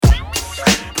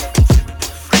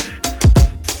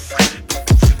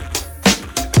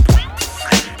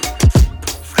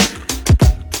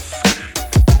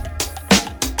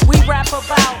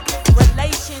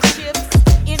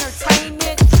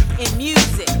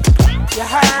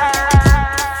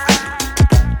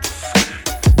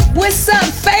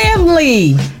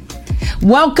family.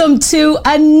 Welcome to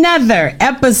another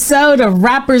episode of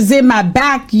Rappers in My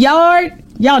Backyard.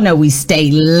 Y'all know we stay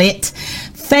lit.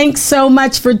 Thanks so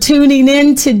much for tuning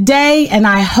in today, and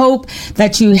I hope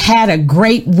that you had a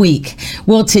great week.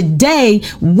 Well, today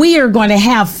we are going to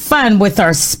have fun with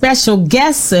our special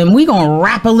guests, and we're going to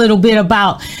rap a little bit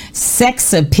about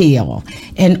sex appeal.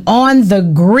 And on the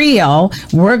grill,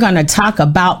 we're going to talk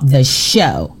about the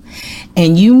show.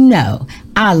 And you know,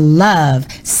 I love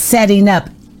setting up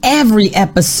every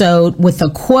episode with a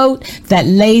quote that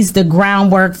lays the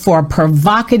groundwork for a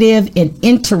provocative and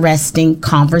interesting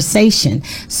conversation.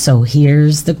 So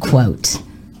here's the quote.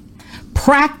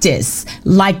 Practice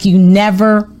like you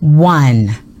never won.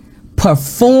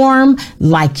 Perform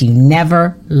like you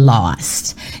never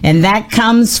lost. And that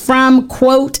comes from,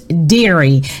 quote,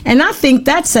 Deary. And I think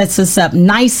that sets us up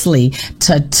nicely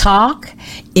to talk,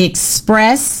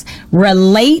 express,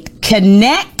 relate,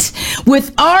 connect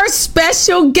with our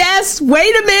special guest.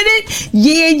 Wait a minute.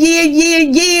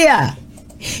 Yeah.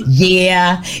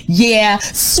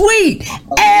 Sweet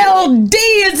LD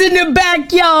is in the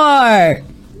backyard.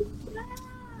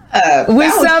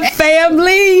 What's up,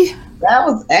 family? That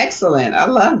was excellent. I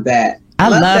love that. I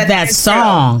love that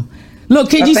song.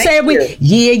 Look, could you say it with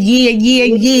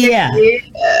yeah.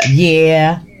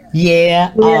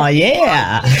 Oh,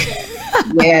 yeah.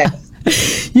 Yes.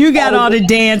 You got all the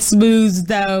dance moves,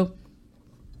 though.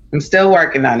 I'm still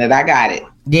working on it. I got it.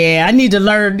 Yeah, I need to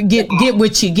learn, get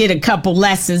with you, get a couple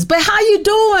lessons. But how you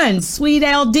doing, sweet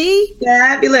LD?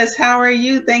 Fabulous. How are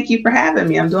you? Thank you for having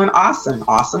me. I'm doing awesome.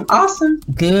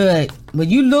 Good. Well,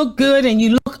 you look good and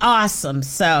you look awesome.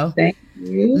 So thank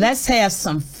you. Let's have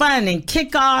some fun and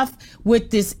kick off with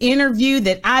this interview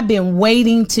that I've been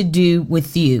waiting to do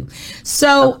with you.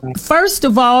 So First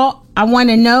of all, I want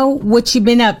to know what you've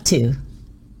been up to.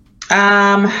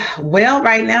 Well,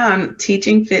 right now I'm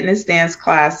teaching fitness dance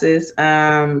classes,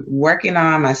 working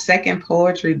on my second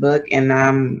poetry book, and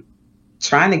I'm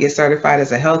trying to get certified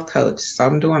as a health coach. So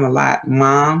I'm doing a lot.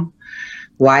 Mom,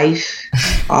 wife,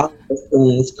 all of those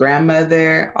things,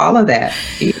 grandmother, all of that.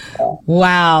 Yeah.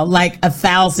 Wow, like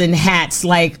 1,000 hats,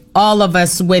 like all of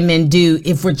us women do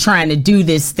if we're trying to do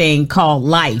this thing called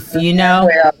life, you know?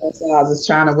 Well, that's all. I was just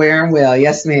trying to wear them well.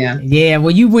 Yes, ma'am. Yeah,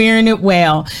 well, you wearing it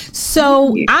well.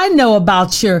 So I know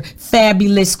about your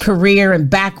fabulous career and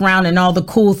background and all the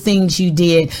cool things you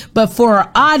did, but for our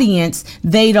audience,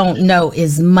 they don't know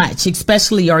as much,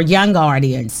 especially our young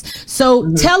audience.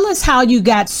 So tell us how you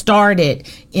got started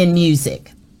in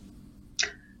music.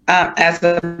 As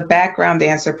a background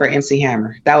dancer for MC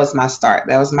Hammer. That was my start.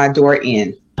 That was my door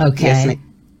in. Okay. Yes,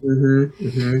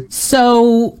 ma'am.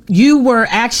 So you were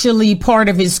actually part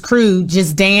of his crew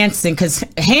just dancing because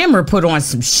Hammer put on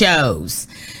some shows.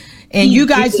 And you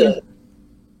guys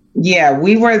Yeah,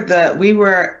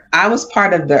 I was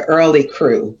part of the early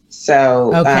crew.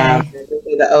 So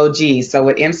the OG. So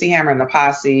with MC Hammer and the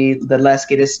Posse, the Let's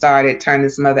Get It Started, Turn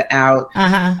This Mother Out.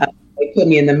 They put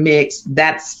me in the mix.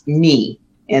 That's me.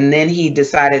 And then he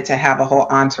decided to have a whole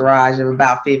entourage of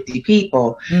about 50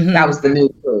 people. That was the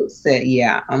new crew. Said,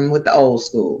 yeah, I'm with the old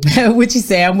school. What you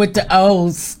say? I'm with the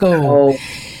old school.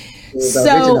 The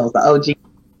originals, the OG.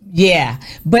 Yeah.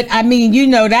 But I mean, you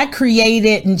know, that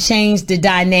created and changed the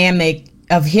dynamic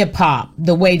of hip hop,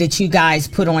 the way that you guys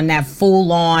put on that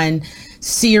full on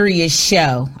serious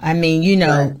show. I mean, you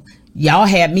know, y'all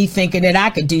had me thinking that I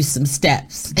could do some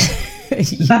steps.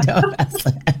 You know what I'm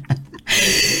saying?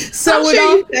 So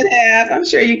I'm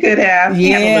sure you could have.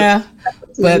 Yeah.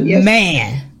 But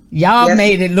man, y'all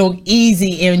made it look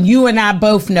easy, and you and I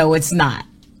both know it's not.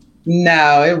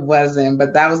 No, it wasn't.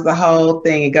 But that was the whole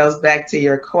thing. It goes back to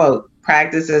your quote.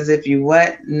 Practice as if you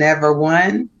never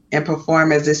won, and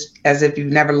perform as if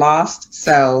you've never lost.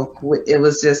 So it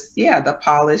was just, the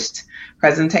polished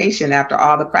presentation after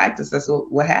all the practice. That's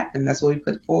what happened. That's what we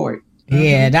put forward.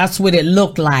 Yeah, that's what it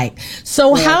looked like.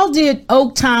 So how did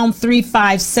Oaktown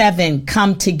 357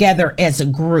 come together as a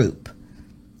group?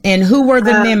 And who were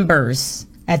the members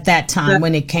at that time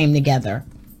when it came together?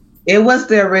 It was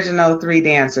the original three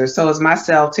dancers. So it was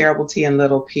myself, Terrible T, and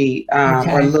Little P,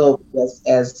 or Lil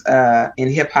as in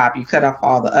hip hop, you cut off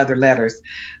all the other letters,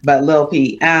 but Lil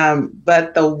P.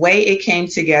 But the way it came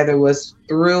together was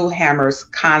through Hammer's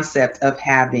concept of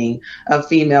having a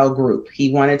female group.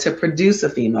 He wanted to produce a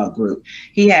female group.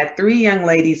 He had three young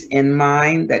ladies in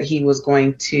mind that he was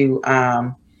going to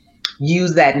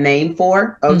use that name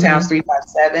for, Oaktown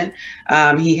 357.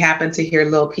 He happened to hear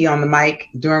Lil P on the mic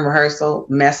during rehearsal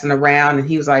messing around, and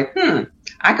he was like,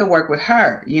 I could work with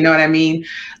her. You know what I mean?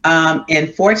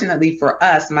 And fortunately for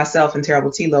us, myself and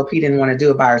Terrible T, Lil P didn't want to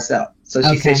do it by herself. So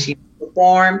she said she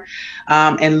perform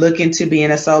and look into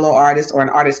being a solo artist or an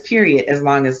artist, period, as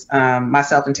long as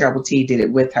myself and Terrible T did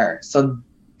it with her. So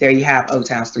there you have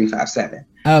O-Town's 357.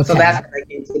 Okay. So that's how it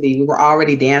came to be. We were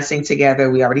already dancing together.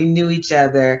 We already knew each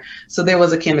other. So there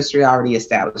was a chemistry already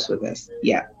established with us.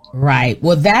 Yeah. Right.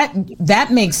 Well,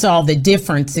 that makes all the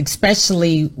difference,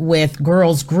 especially with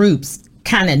girls groups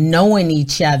kind of knowing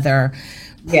each other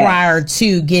prior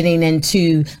to getting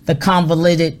into the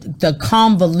convoluted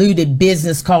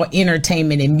business called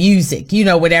entertainment and music. You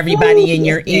know, with everybody in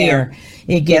your ear,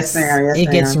 it gets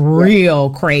real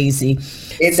crazy.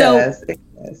 It does.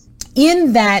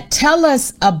 In that, tell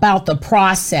us about the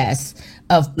process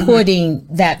of putting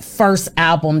that first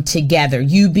album together.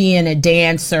 You being a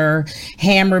dancer,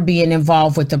 Hammer being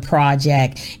involved with the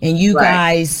project, and you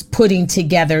guys putting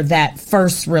together that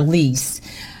first release.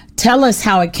 Tell us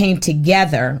how it came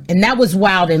together. And that was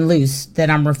Wild and Loose that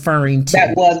I'm referring to.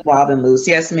 That was Wild and Loose.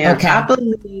 Yes, ma'am. Okay. I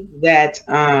believe that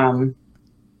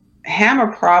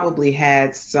Hammer probably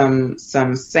had some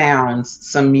sounds,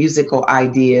 some musical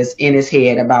ideas in his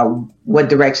head about what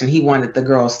direction he wanted the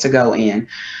girls to go in,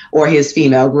 or his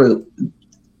female group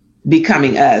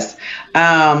becoming us.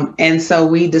 And so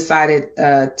we decided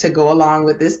to go along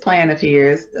with this plan of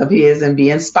his and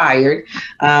be inspired,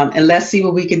 and let's see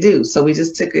what we could do. So we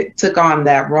just took on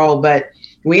that role, but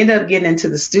we ended up getting into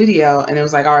the studio and it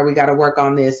was like, all right, we got to work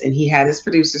on this. And he had his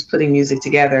producers putting music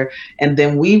together. And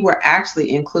then we were actually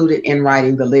included in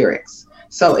writing the lyrics.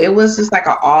 So it was just like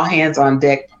an all hands on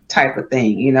deck type of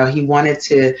thing. You know, he wanted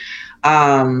to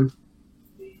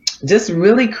just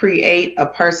really create a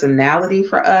personality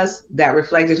for us that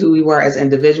reflected who we were as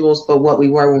individuals, but what we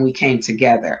were when we came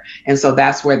together. And so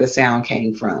that's where the sound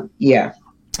came from. Yeah.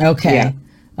 Okay. Yeah.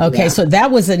 Okay. Yeah. So that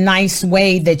was a nice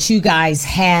way that you guys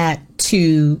had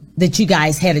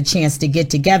a chance to get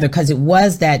together, because it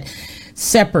was that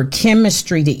separate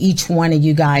chemistry that each one of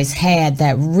you guys had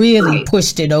that really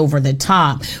pushed it over the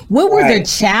top. What were the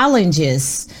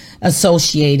challenges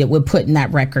associated with putting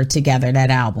that record together, that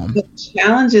album? The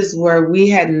challenges were we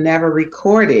had never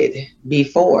recorded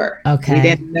before. Okay. We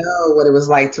didn't know what it was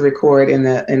like to record in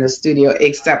the studio,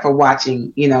 except for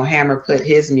watching, Hammer put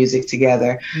his music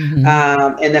together.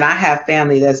 Mm-hmm. And then I have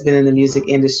family that's been in the music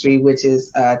industry, which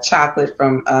is Chocolate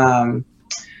from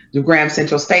the Graham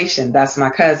Central Station. That's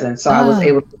my cousin. So I was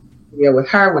able to deal with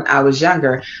her when I was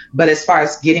younger. But as far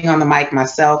as getting on the mic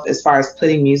myself, as far as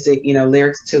putting music,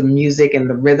 lyrics to music and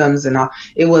the rhythms and all,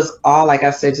 it was all, like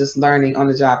I said, just learning on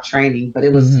the job training. But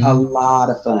it was a lot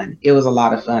of fun. It was a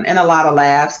lot of fun and a lot of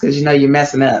laughs, because you're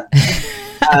messing up.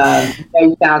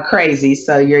 You sound crazy.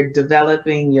 So you're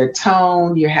developing your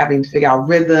tone. You're having to figure out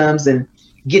rhythms and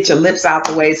get your lips out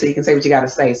the way so you can say what you got to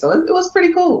say. So it was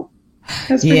pretty cool.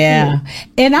 Yeah. Cool.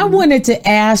 And I wanted to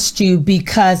ask you,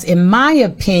 because in my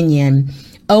opinion,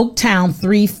 O-Town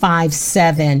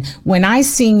 357, when I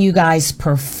seen you guys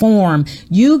perform,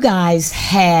 you guys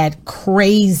had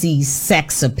crazy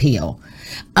sex appeal,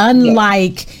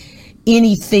 unlike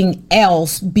anything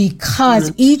else,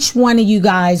 because each one of you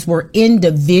guys were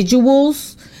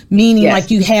individuals, meaning like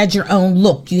you had your own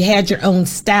look, you had your own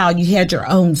style, you had your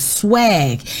own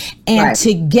swag, and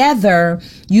together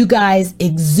you guys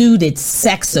exuded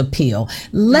sex appeal.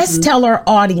 Let's tell our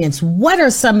audience, what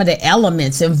are some of the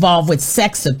elements involved with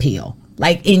sex appeal,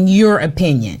 like in your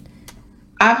opinion?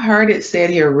 I've heard it said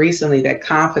here recently that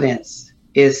confidence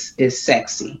is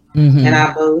sexy. And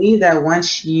I believe that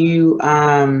once you,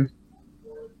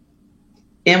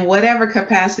 in whatever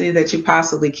capacity that you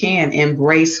possibly can,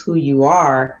 embrace who you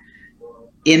are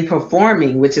in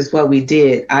performing, which is what we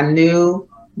did. I knew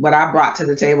what I brought to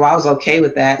the table. I was okay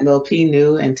with that. Lil P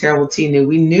knew and Terrible T knew.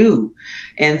 We knew.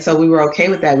 And so we were okay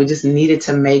with that. We just needed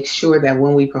to make sure that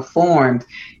when we performed,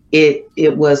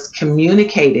 it was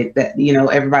communicated that,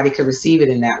 everybody could receive it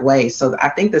in that way. So I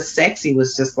think the sexy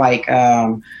was just like,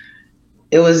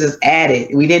 it was just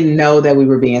added. We didn't know that we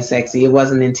were being sexy. It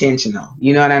wasn't intentional.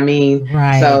 You know what I mean?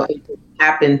 Right. So it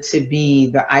happened to be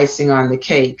the icing on the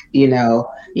cake,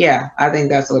 Yeah, I think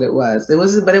that's what it was.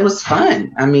 But it was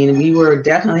fun. I mean, we were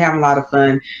definitely having a lot of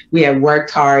fun. We had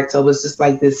worked hard. So it was just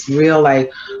like this real,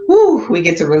 we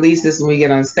get to release this when we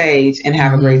get on stage and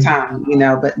have a great time,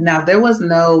 But now there was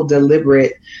no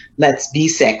deliberate, let's be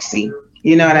sexy.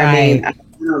 You know what I mean?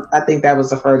 I think that was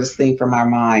the furthest thing from our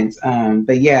minds.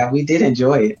 But yeah, we did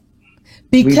enjoy it.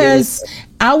 Because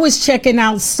I was checking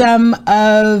out some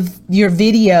of your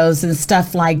videos and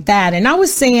stuff like that. And I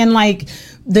was saying,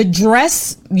 the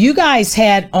dress you guys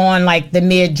had on, the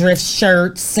midriff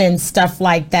shirts and stuff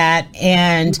like that,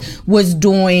 and was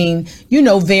doing,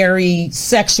 very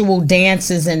sexual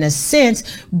dances in a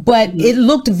sense, but it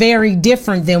looked very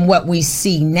different than what we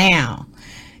see now.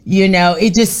 You know,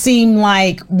 it just seemed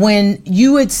like when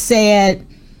you had said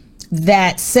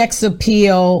that sex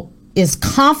appeal is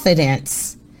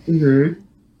confidence,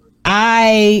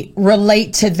 I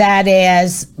relate to that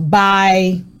as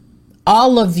by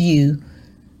all of you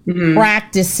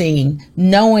practicing,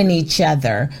 knowing each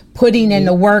other, putting in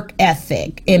the work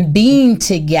ethic and being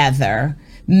together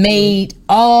made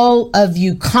all of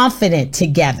you confident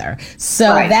together. So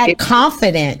that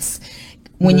confidence,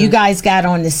 when you guys got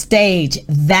on the stage,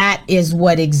 that is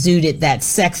what exuded that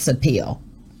sex appeal.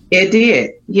 It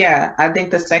did. Yeah. I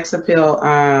think the sex appeal,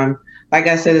 like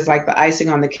I said, is like the icing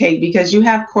on the cake, because you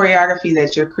have choreography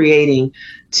that you're creating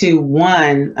to,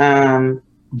 one,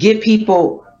 get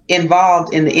people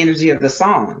involved in the energy of the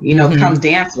song, you know, come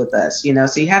dance with us, you know,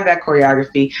 so you have that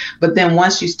choreography. But then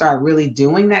once you start really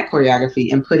doing that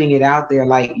choreography and putting it out there,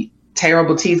 like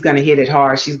Terrible T is going to hit it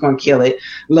hard. She's going to kill it.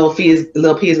 Lil P is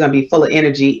going to be full of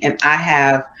energy. And I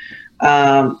have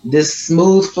this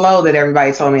smooth flow that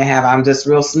everybody told me I have. I'm just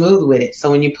real smooth with it.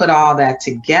 So when you put all that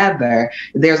together,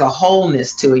 there's a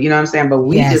wholeness to it. You know what I'm saying? But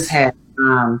we just had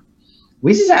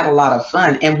a lot of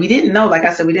fun, and we didn't know, like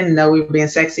I said, we didn't know we were being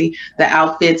sexy. The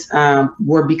outfits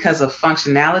were because of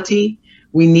functionality.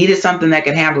 We needed something that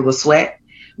could handle the sweat.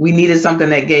 We needed something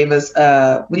that gave us,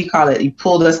 what do you call it? It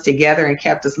pulled us together and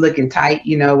kept us looking tight.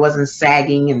 You know, it wasn't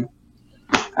sagging,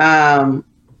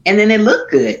 and then it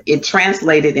looked good. It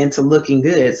translated into looking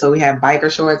good. So we had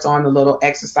biker shorts on, the little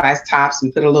exercise tops.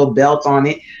 We put a little belt on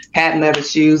it, patent leather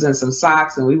shoes and some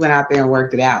socks, and we went out there and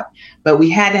worked it out. But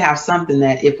we had to have something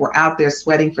that if we're out there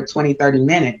sweating for 20, 30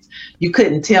 minutes, you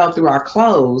couldn't tell through our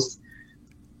clothes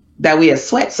that we had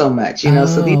sweat so much, you know.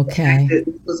 So this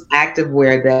was active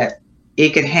wear that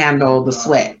it could handle the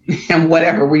sweat and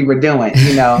whatever we were doing,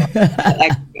 you know,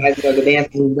 the exercise or the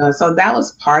dancing we were doing. So that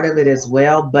was part of it as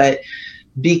well. But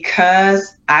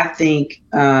because I think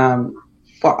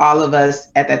for all of us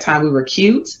at that time, we were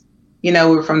cute, you know,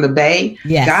 we were from the Bay.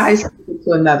 Guys took it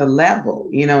to another level,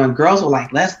 you know, and girls were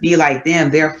like, let's be like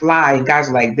them. They're fly. And guys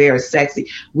were like, they're sexy.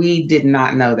 We did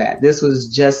not know that. This was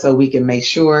just so we can make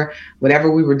sure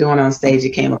whatever we were doing on stage,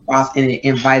 it came across and it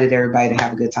invited everybody to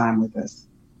have a good time with us.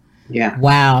 Yeah.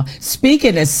 Wow.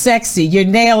 Speaking of sexy, your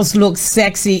nails look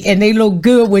sexy and they look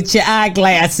good with your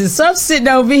eyeglasses. So I'm sitting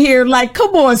over here like,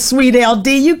 come on, sweet LD,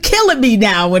 you killing me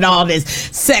now with all this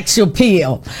sexual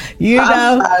appeal. You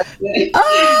know? This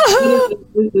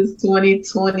is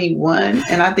 2021.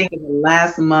 And I think in the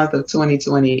last month of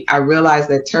 2020, I realized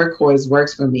that turquoise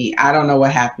works for me. I don't know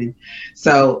what happened.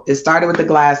 So it started with the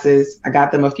glasses. I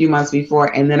got them a few months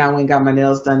before, and then I went and got my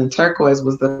nails done, and turquoise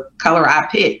was the color I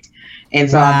picked. And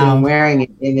so I've been wearing it,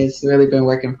 and it's really been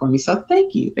working for me. So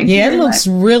thank you. Thank you. It looks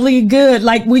really good.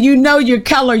 Like when you know your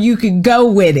color, you can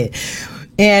go with it.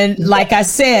 And like I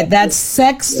said, that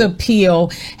sex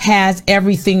appeal has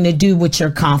everything to do with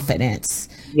your confidence.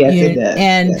 Yes, it does.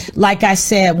 And like I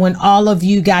said, when all of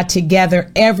you got together,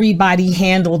 everybody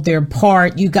handled their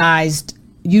part. You guys,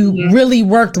 really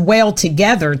worked well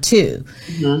together too.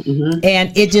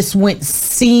 And it just went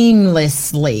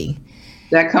seamlessly.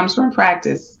 That comes from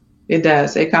practice. It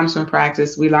does. It comes from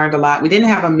practice. We learned a lot. We didn't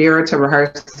have a mirror to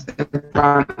rehearse in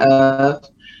front of,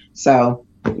 so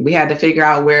we had to figure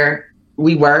out where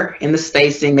we were in the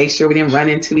spacing, make sure we didn't run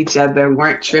into each other, we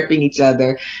weren't tripping each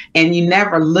other, and you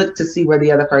never look to see where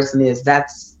the other person is.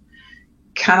 That's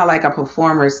kind of like a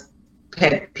performer's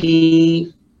pet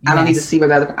peeve. I don't need to see where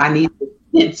the other, I need to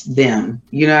sense them.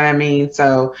 You know what I mean?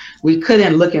 So we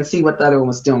couldn't look and see what the other one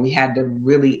was doing. We had to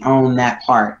really own that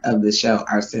part of the show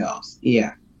ourselves.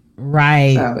 Yeah.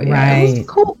 Right, so, right. It was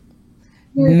cool.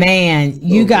 Man,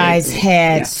 you guys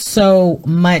had so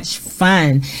much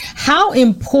fun. How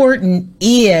important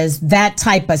is that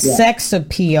type of sex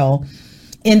appeal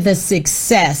in the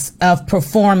success of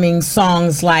performing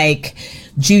songs like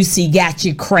Juicy Got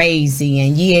You Crazy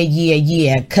and Yeah, Yeah,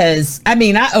 Yeah? Because, I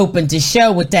mean, I opened the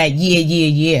show with that Yeah, Yeah,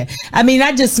 Yeah. I mean,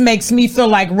 that just makes me feel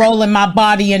like rolling my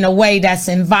body in a way that's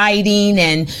inviting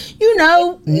and, you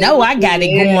know, I got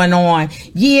it going on.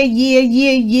 Yeah, yeah,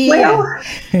 yeah, yeah. Well,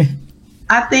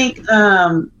 I think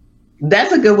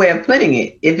that's a good way of putting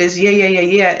it. If it's yeah, yeah, yeah,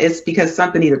 yeah, it's because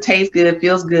something either tastes good,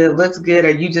 feels good, looks good,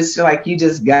 or you just feel like you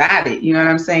just got it. You know what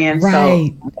I'm saying?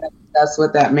 Right. So that's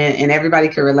what that meant, and everybody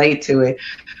can relate to it.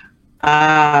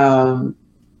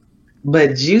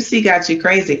 But Juicy Got You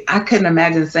Crazy, I couldn't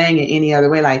imagine saying it any other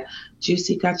way. Like,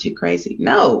 Juicy got you crazy.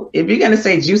 No, if you're going to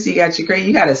say Juicy got you crazy,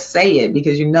 you got to say it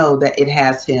because you know that it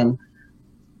has him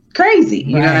crazy.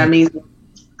 You know what I mean?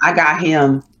 I got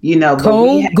him, you know.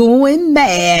 Going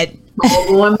mad.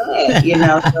 Going mad, you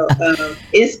know. So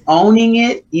it's owning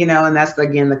it, you know, and that's,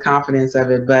 again, the confidence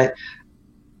of it. But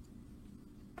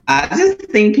I just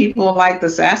think people like the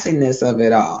sassiness of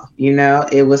it all. You know,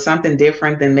 it was something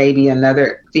different than maybe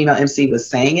another female MC was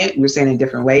saying it. We were saying it a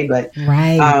different way, but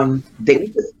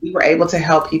we were able to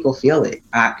help people feel it.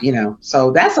 You know,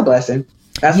 so that's a blessing.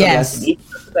 That's a blessing. Even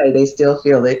today, they still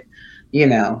feel it. You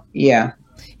know, yeah.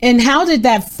 And how did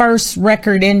that first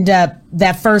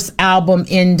album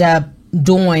end up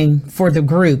doing for the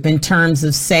group in terms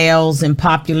of sales and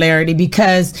popularity?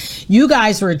 Because you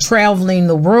guys were traveling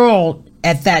the world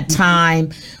at that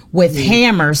time with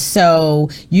Hammer, so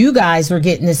you guys were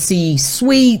getting to see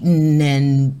Sweden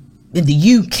and in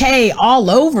the UK, all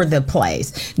over the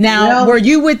place. Now, were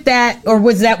you with that, or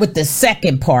was that with the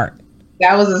second part?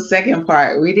 That was the second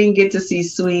part. We didn't get to see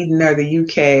Sweden or the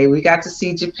UK. We got to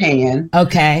see Japan.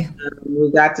 Okay.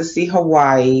 We got to see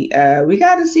Hawaii. We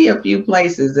got to see a few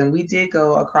places, and we did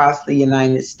go across the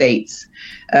United States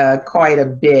quite a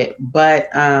bit. But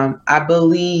I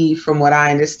believe, from what I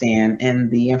understand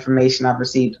and the information I've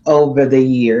received over the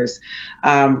years,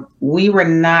 we were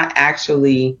not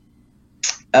actually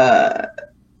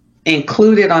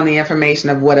included on the information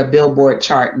of what a Billboard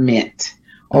chart meant.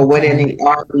 Or what any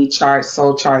R&B charts,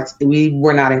 soul charts, we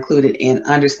were not included in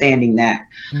understanding that.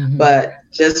 Mm-hmm. But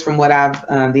just from what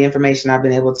the information I've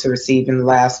been able to receive in the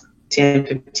last 10,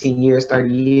 15 years,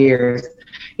 30 years,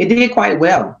 it did quite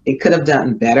well. It could have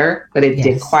done better, but it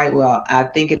did quite well. I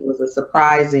think it was a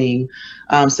surprising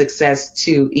success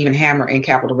to even Hammer and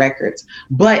Capitol Records.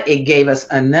 But it gave us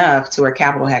enough to where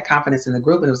Capitol had confidence in the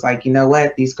group and it was like, you know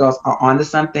what, these girls are onto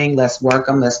something. Let's work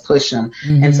them. Let's push them.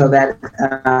 Mm-hmm. And so that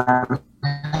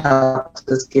helped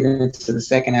us get into the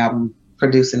second album,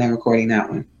 producing and recording that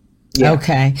one. Yeah.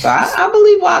 Okay. So I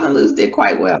believe Wild and Loose did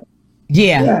quite well.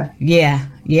 Yeah.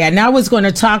 And I was going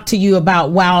to talk to you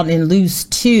about Wild and Loose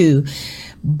too,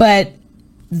 but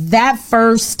that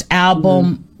first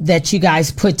album that you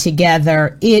guys put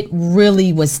together, it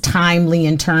really was timely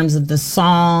in terms of the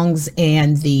songs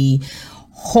and the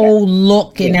whole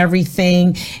look and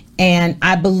everything. And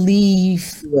I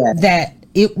believe that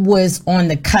it was on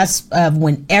the cusp of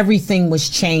when everything was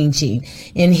changing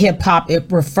in hip hop. It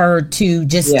referred to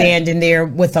just standing there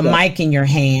with a mic in your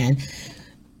hand.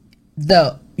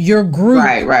 Your group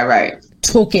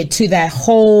took it to that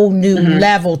whole new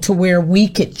level to where we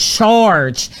could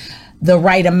charge the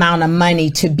right amount of money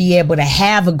to be able to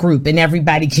have a group and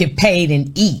everybody get paid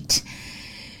and eat.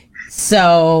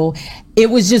 So it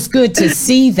was just good to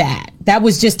see that. That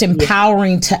was just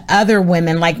empowering to other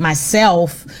women like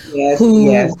myself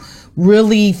who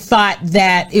really thought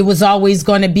that it was always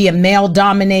going to be a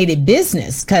male-dominated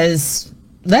business. Because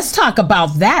let's talk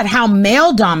about that, how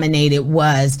male-dominated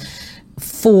was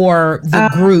for the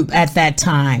group at that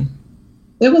time.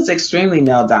 It was extremely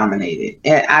male dominated.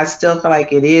 And I still feel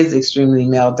like it is extremely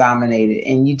male dominated.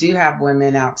 And you do have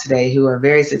women out today who are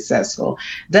very successful.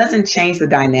 Doesn't change the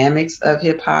dynamics of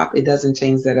hip hop. It doesn't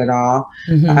change that at all.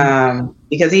 Mm-hmm.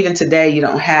 Because even today, you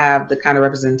don't have the kind of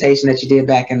representation that you did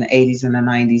back in the 80s and the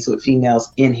 90s with females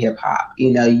in hip hop.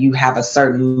 You know, you have a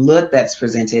certain look that's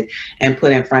presented and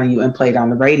put in front of you and played on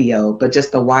the radio, but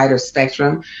just the wider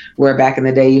spectrum, where back in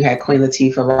the day you had Queen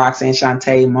Latifah, Roxanne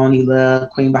Shante, Moni Love,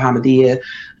 Queen Bahamadia,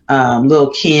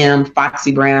 Lil' Kim,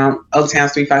 Foxy Brown, Old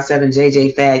Towns 357,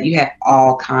 JJ Fad. You had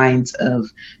all kinds of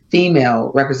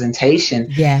female representation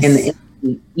in the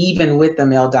industry, even with the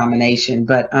male domination.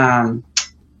 But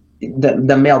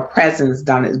the male presence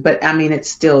dominant, but I mean, it's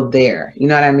still there. You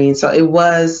know what I mean? So it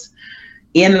was,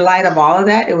 in light of all of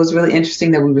that, it was really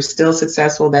interesting that we were still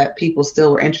successful, that people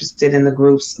still were interested in the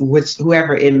groups, which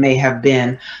whoever it may have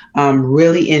been,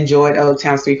 really enjoyed Old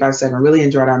Towns 357, really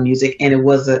enjoyed our music. And it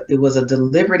was a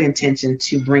deliberate intention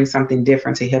to bring something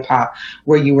different to hip hop,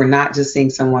 where you were not just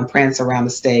seeing someone prance around the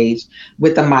stage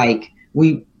with a mic.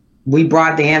 We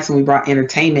brought dance and we brought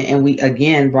entertainment, and we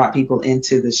again brought people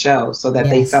into the show so that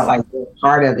they felt like they were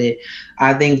part of it.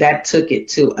 I think that took it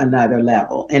to another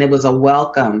level, and it was a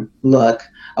welcome look,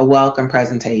 a welcome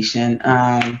presentation,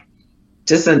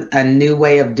 just a new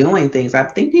way of doing things. I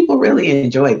think people really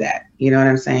enjoyed that. You know what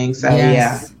I'm saying? So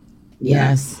yes.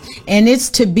 And it's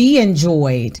to be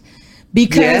enjoyed,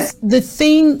 because the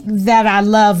thing that I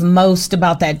love most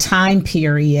about that time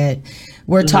period,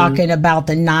 we're talking about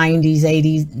the 90s,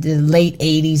 80s, the late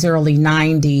 80s, early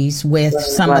 90s, with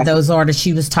some of those artists.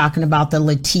 She was talking about the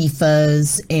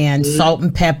Latifahs and Salt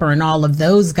and Pepper and all of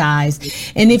those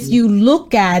guys. And if you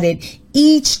look at it,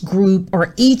 each group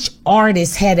or each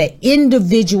artist had an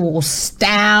individual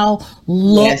style,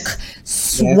 look,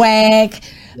 swag,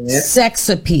 sex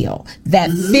appeal that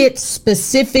fits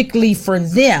specifically for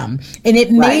them. And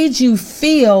it made you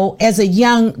feel as a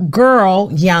young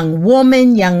girl, young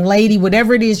woman, young lady,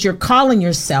 whatever it is you're calling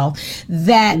yourself,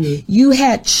 that you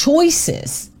had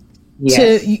choices.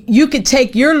 You could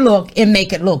take your look and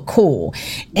make it look cool.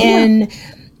 And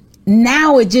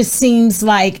now it just seems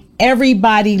like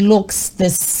everybody looks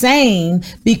the same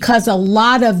because a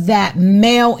lot of that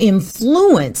male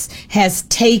influence has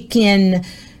taken,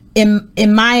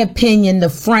 in my opinion,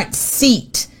 the front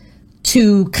seat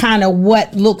to kind of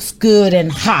what looks good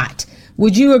and hot.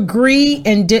 Would you agree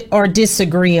or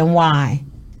disagree, and why?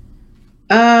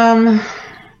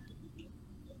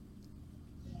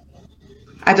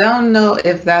 I don't know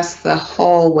if that's the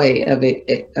whole way of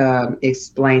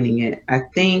explaining it. I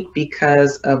think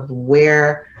because of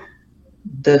where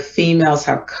the females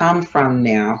have come from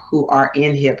now who are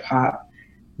in hip hop,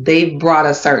 they've brought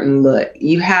a certain look.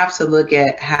 You have to look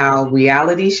at how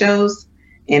reality shows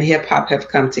and hip hop have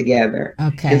come together.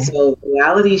 Okay. And so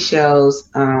reality shows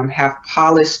have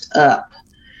polished up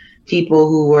people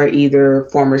who were either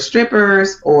former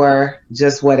strippers or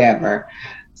just whatever.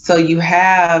 So you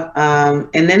have,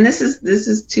 and then this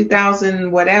is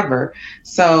 2000 whatever.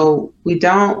 So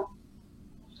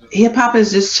hip hop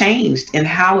has just changed in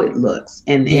how it looks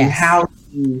and how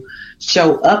you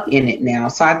show up in it now.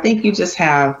 So I think you just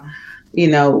have,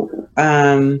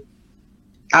 I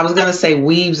was going to say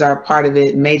weaves are part of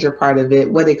it, major part of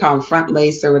it, what they call them, front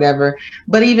lace or whatever.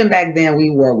 But even back then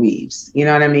we wore weaves, you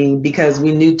know what I mean? Because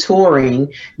we knew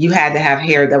touring, you had to have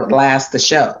hair that would last the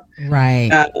show.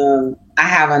 Right. I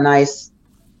have a nice,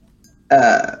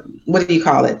 what do you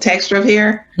call it? Texture of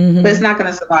hair, but it's not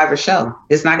going to survive a show.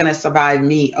 It's not going to survive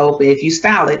me open. If you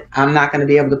style it, I'm not going to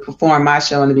be able to perform my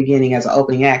show in the beginning as an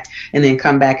opening act and then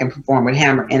come back and perform with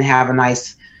Hammer and have a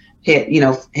nice head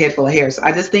full of hair. So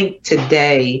I just think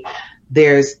today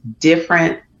there's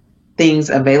different things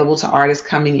available to artists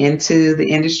coming into the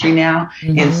industry now.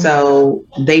 And so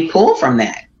they pull from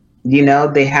that.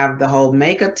 They have the whole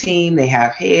makeup team, they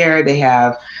have hair, they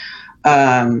have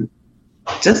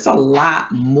just a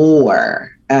lot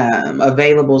more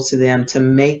available to them to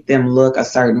make them look a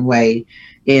certain way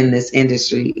in this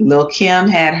industry. Lil' Kim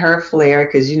had her flair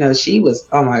because, she was,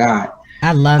 oh my God.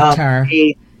 I loved her.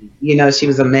 She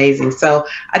was amazing. So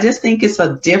I just think it's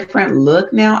a different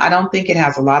look now. I don't think it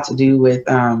has a lot to do with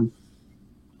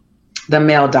the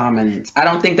male dominance. I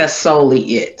don't think that's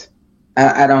solely it.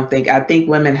 I think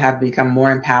women have become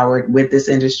more empowered with this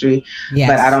industry,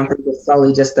 but I don't think it's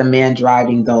solely just the men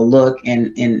driving the look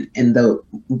and the,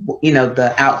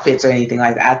 the outfits or anything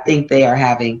like that. I think they are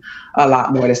having a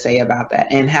lot more to say about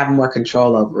that and have more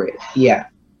control over it. Yeah.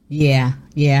 Yeah.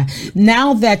 Yeah.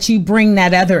 Now that you bring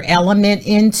that other element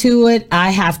into it,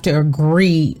 I have to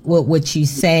agree with what you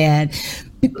said.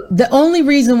 The only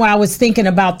reason why I was thinking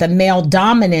about the male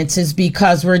dominance is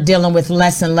because we're dealing with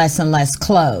less and less and less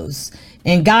clothes.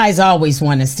 And guys always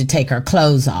want us to take our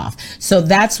clothes off. So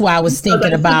that's why I was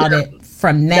thinking about it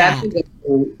from that.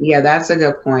 That's a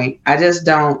good point. I just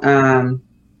don't,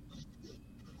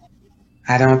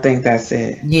 I don't think that's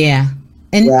it. Yeah.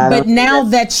 But now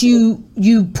that you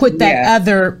put that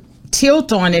other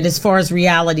tilt on it as far as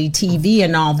reality TV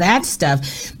and all that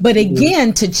stuff. But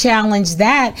again, to challenge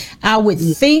that, I would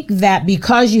think that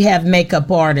because you have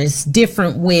makeup artists,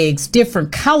 different wigs,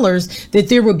 different colors, that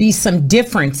there would be some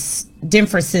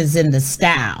differences in the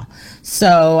style.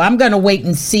 So I'm going to wait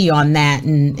and see on that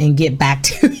and get back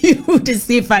to you to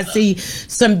see if I see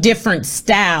some different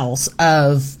styles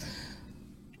of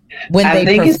when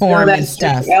they perform and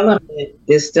stuff.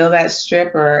 It's still that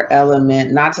stripper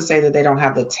element. Not to say that they don't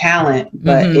have the talent,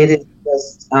 but it is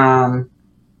just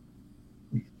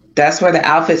that's where the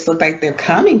outfits look like they're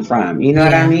coming from. You know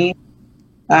what I mean?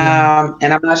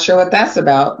 And I'm not sure what that's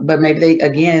about, but maybe they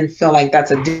again feel like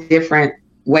that's a different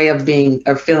way of feeling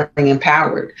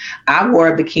empowered. I wore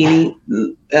a bikini.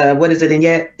 What is it? And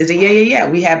yeah.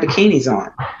 We had bikinis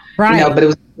on, right? But it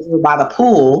was by the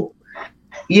pool.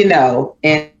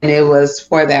 And it was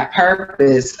for that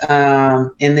purpose.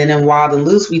 And then in Wild and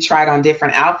Loose, we tried on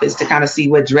different outfits to kind of see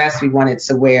what dress we wanted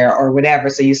to wear or whatever.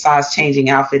 So you saw us changing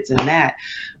outfits in that.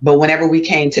 But whenever we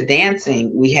came to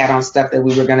dancing, we had on stuff that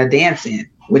we were going to dance in,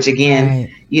 which again,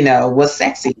 was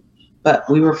sexy, but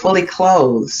we were fully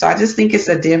clothed. So I just think it's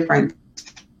a different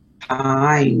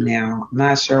time now. I'm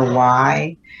not sure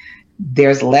why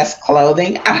there's less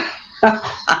clothing.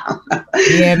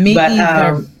 Yeah, me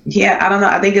either. I don't know.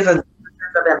 I think it's a sense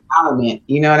of empowerment.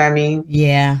 You know what I mean?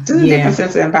 Yeah. It's a different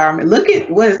sense of empowerment. Look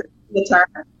at what is Tina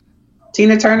Turner.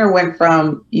 Tina Turner went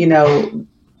from,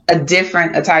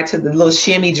 a tie to the little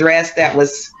shimmy dress that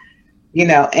was you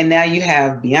know, and now you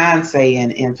have Beyonce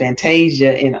and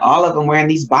Fantasia and all of them wearing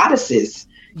these bodices,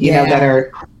 you know, that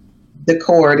are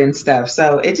decored and stuff.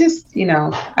 So it just, you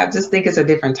know, I just think it's a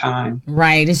different time.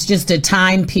 Right. It's just a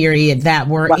time period that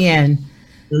we're in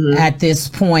at this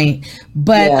point.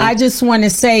 But I just want to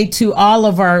say to all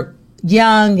of our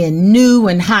young and new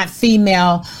and hot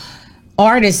female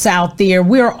artists out there,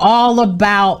 we're all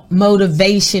about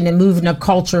motivation and moving the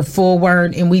culture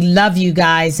forward, and we love you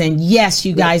guys. And yes,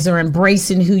 you guys are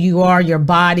embracing who you are, your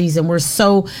bodies, and we're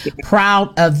so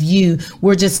proud of you.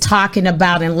 We're just talking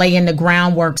about and laying the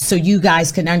groundwork so you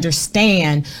guys can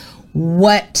understand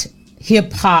what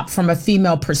hip hop from a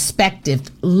female perspective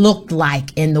looked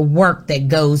like and the work that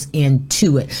goes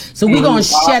into it. So we're going to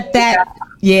shut that.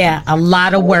 Yeah, a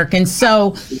lot of work. And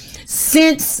so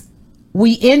since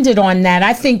we ended on that,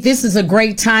 I think this is a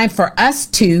great time for us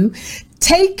to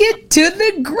take it to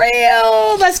the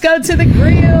grill. Let's go to the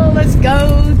grill. Let's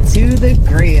go to the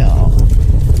grill.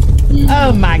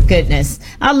 Oh my goodness.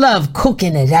 I love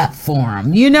cooking it up for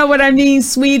them. You know what I mean,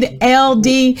 sweet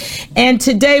LD? And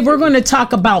today we're going to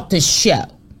talk about the show.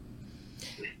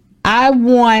 I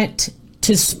want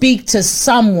to speak to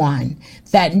someone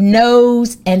that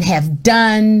knows and have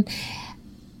done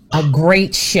a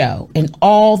great show and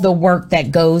all the work that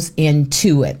goes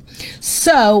into it.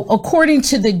 So according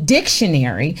to the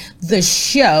dictionary, the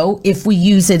show, if we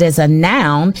use it as a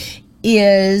noun,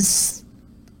 is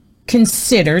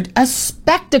considered a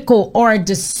spectacle or a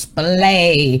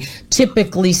display,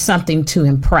 typically something to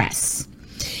impress.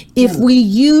 If we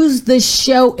use the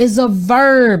show as a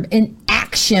verb, an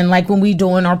action, like when we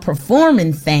doing our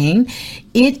performing thing,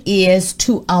 it is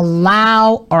to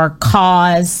allow or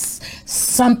cause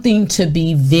something to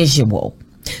be visual.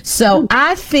 So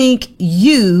I think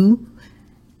you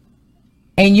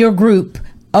and your group,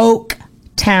 Oak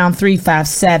Town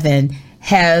 357,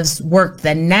 has worked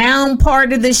the noun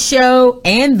part of the show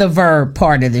and the verb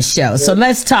part of the show. So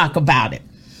let's talk about it.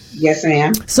 Yes,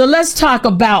 ma'am. So let's talk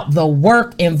about the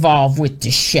work involved with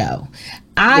the show.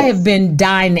 I have been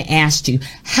dying to ask you,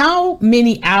 how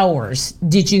many hours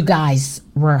did you guys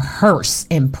rehearse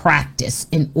and practice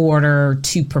in order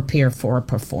to prepare for a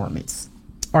performance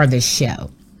or the show?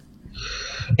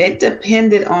 It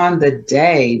depended on the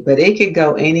day, but it could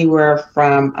go anywhere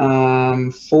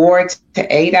from 4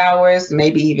 to 8 hours,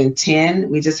 maybe even 10.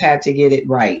 We just had to get it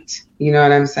right. You know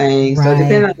what I'm saying? Right. So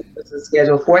depending on the person's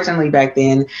schedule, fortunately back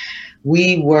then,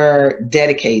 we were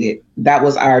dedicated. That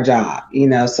was our job, you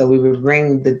know, so we would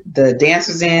bring the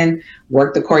dancers in,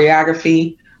 work the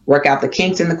choreography, work out the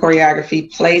kinks in the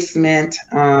choreography, placement.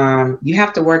 You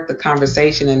have to work the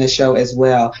conversation in the show as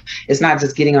well. It's not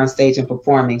just getting on stage and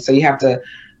performing. So you have to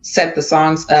set the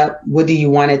songs up. What do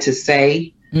you want it to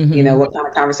say? Mm-hmm. You know, what kind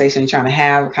of conversation you're trying to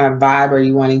have, what kind of vibe are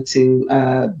you wanting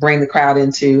to bring the crowd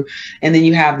into? And then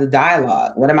you have the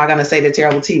dialogue. What am I going to say to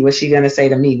Terrible T? What's she going to say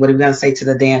to me? What are we going to say to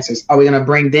the dancers? Are we going to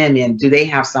bring them in? Do they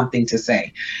have something to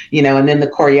say? You know, and then the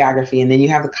choreography, and then you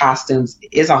have the costumes.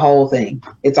 It's a whole thing.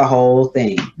 It's a whole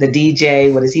thing. The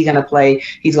DJ, what is he going to play?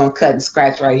 He's going to cut and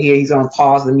scratch right here. He's going to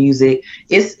pause the music.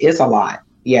 It's a lot.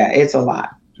 Yeah, it's a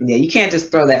lot. Yeah, you can't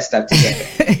just throw that stuff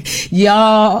together.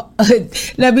 Y'all,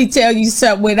 let me tell you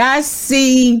something. When I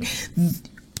see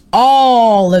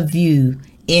all of you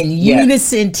in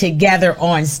unison together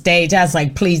on stage, I was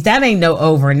like, please, that ain't no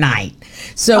overnight.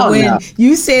 So when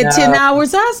you said 10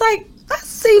 hours, I was like, that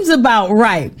seems about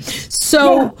right.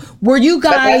 So were you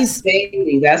guys... But that's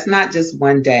daily. That's not just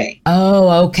one day.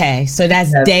 Oh, okay. So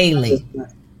that's daily.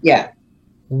 Yeah.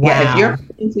 Wow. Yeah, if you're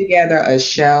putting together a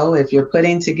show, if you're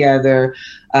putting together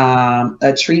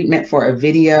a treatment for a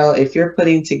video, if you're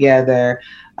putting together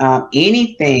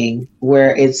anything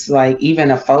where it's like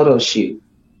even a photo shoot,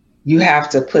 you have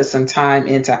to put some time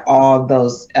into all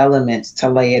those elements to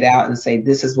lay it out and say,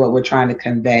 this is what we're trying to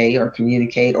convey or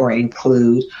communicate or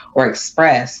include or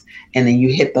express. And then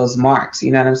you hit those marks.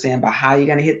 You know what I'm saying? But how you're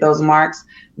going to hit those marks,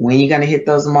 when you're going to hit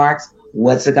those marks,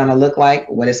 what's it going to look like,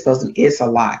 what it's supposed to be. It's a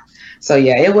lot. So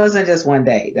yeah, it wasn't just one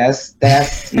day. That's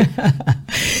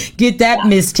Get that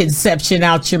misconception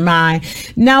out your mind.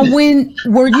 Now,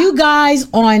 were you guys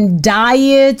on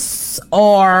diets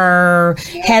or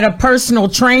had a personal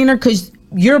trainer? Because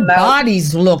your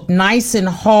bodies look nice and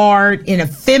hard in a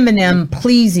feminine,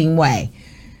 pleasing way.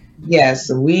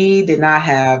 Yes, we did not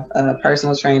have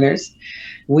personal trainers.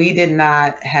 We did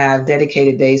not have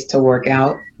dedicated days to work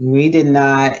out. We did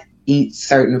not eat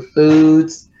certain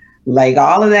foods. Like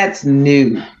all of that's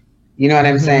new. You know what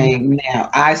I'm saying?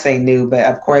 Now, I say new, but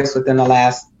of course, within the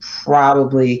last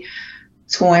probably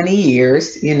 20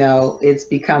 years, you know, it's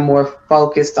become more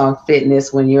focused on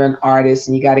fitness when you're an artist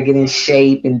and you got to get in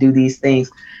shape and do these things.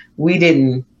 We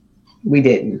didn't we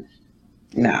didn't.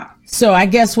 No. So I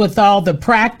guess with all the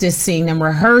practicing and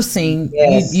rehearsing,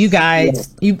 yes. you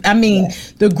guys,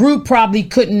 yes. The group probably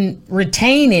couldn't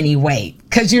retain any weight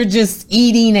because you're just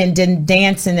eating and then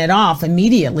dancing it off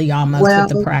immediately almost with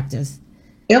the practice.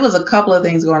 It was a couple of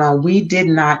things going on. We did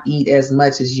not eat as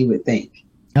much as you would think.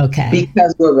 Okay.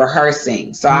 Because we're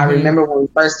rehearsing. So I remember when we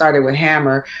first started with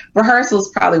Hammer, rehearsals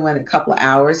probably went a couple of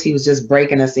hours. He was just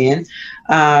breaking us in.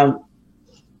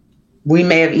 We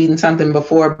may have eaten something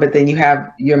before, but then you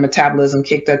have your metabolism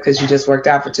kicked up because you just worked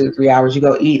out for 2 to 3 hours. You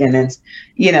go eat and then,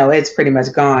 it's pretty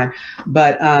much gone.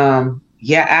 But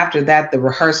after that, the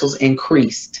rehearsals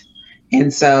increased.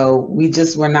 And so we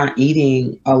just were not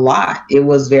eating a lot. It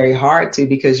was very hard to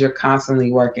because you're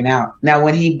constantly working out. Now,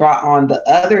 when he brought on the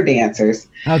other dancers,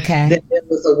 then it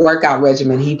was a workout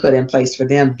regimen he put in place for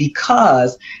them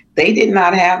because they did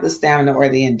not have the stamina or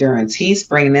the endurance. He's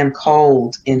bringing them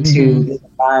cold into this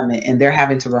environment, and they're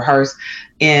having to rehearse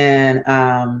in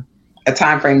a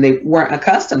time frame they weren't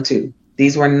accustomed to.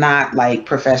 These were not like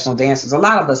professional dancers. A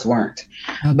lot of us weren't.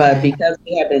 Okay. But because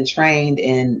we have been trained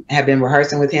and have been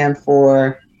rehearsing with him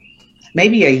for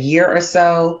maybe a year or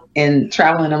so and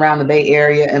traveling around the Bay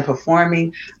Area and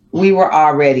performing, we were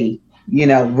already,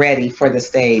 ready for the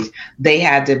stage. They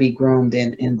had to be groomed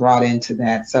and brought into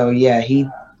that. So, he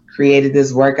created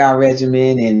this workout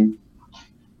regimen and,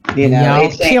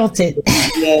 y'all killed it.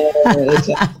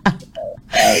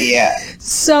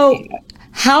 So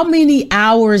how many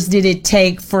hours did it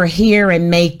take for hair and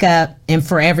makeup and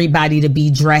for everybody to be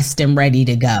dressed and ready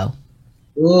to go?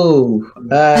 Ooh,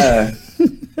 that's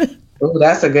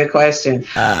a good question.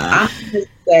 I'm going to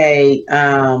say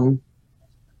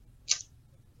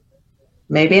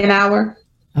maybe an hour.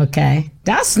 Okay.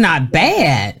 That's not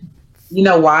bad. You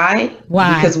know why?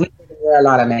 Why? Because we didn't wear a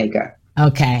lot of makeup.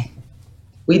 Okay.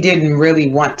 We didn't really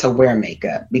want to wear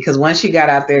makeup because once you got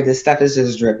out there, the stuff is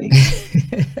just dripping.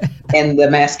 And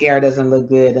the mascara doesn't look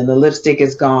good and the lipstick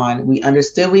is gone. We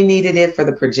understood we needed it for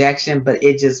the projection, but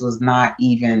it just was not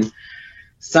even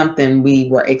something we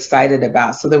were excited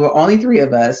about. So there were only 3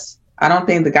 of us. I don't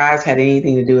think the guys had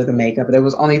anything to do with the makeup, but there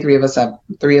was only 3 of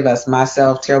us,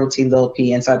 myself, Terrible T, Lil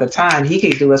P. And so at the time he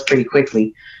could do us pretty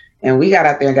quickly. And we got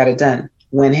out there and got it done.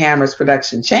 When Hammer's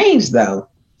production changed though,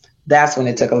 that's when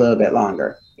it took a little bit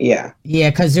longer. Yeah.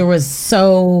 Yeah. Cause there was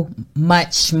so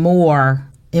much more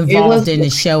involved in the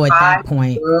show at that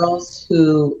point. Girls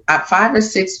who 5 or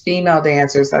 6 female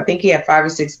dancers. I think he had 5 or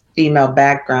 6 female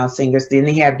background singers. Then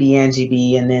he had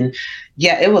BNGB, and then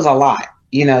it was a lot.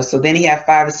 So then he had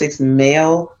 5 or 6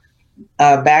 male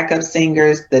backup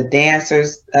singers, the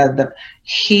dancers.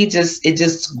 It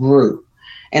just grew.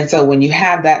 And so when you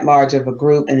have that large of a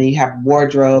group, and then you have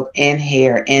wardrobe and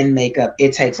hair and makeup,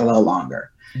 it takes a little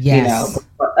longer. Yes. But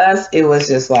for us, it was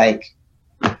just like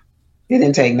it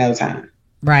didn't take no time.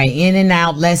 Right. In and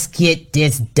out. Let's get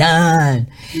this done.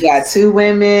 We got 2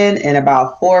 women and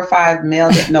about 4 or 5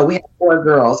 male. No, we had 4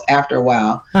 girls after a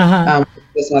while.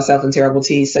 Just myself and Terrible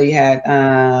T. So you had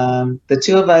the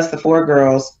 2 of us, the 4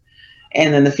 girls,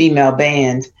 and then the female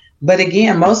band. But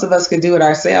again, most of us could do it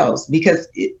ourselves because,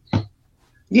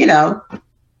 you're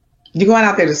going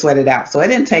out there to sweat it out. So it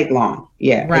didn't take long.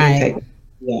 Yeah. Right.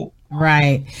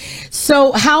 Right.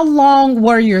 So how long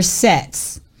were your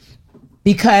sets?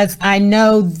 Because I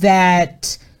know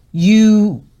that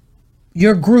your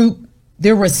group,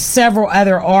 there were several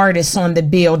other artists on the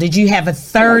bill. Did you have a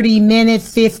 30-minute,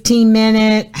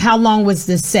 15-minute? How long was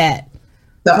the set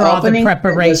for all the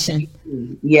preparation?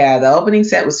 The opening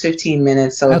set was 15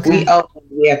 minutes. So if we opened,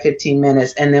 we had 15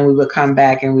 minutes, and then we would come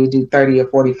back and we do 30 or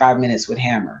 45 minutes with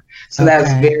Hammer. So that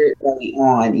was very early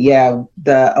on. Yeah,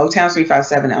 the O-Town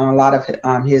 357 on a lot of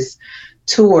his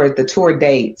the tour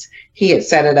dates, he had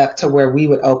set it up to where we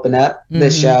would open up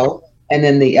the show, and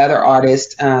then the other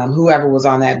artist, whoever was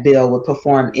on that bill, would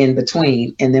perform in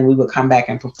between, and then we would come back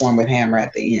and perform with Hammer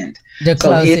at the end to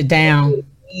close it down.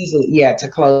 To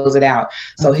close it out.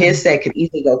 So his set could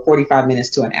easily go 45 minutes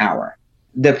to an hour,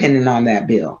 depending on that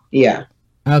bill. Yeah.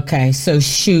 Okay. So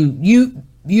shoot,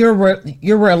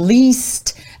 you're at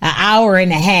least an hour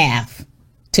and a half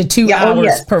to 2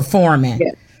 hours performing.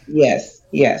 Yes.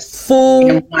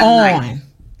 Full on.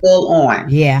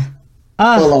 Yeah.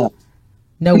 Full on.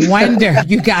 No wonder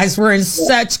you guys were in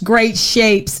such great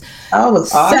shapes. Oh, it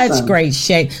was awesome. Such great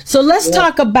shape. So let's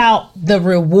talk about the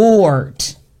reward.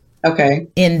 Okay.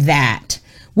 In that.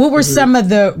 What were some of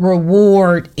the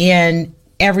reward in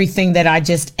everything that I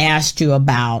just asked you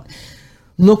about?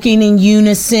 Looking in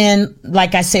unison.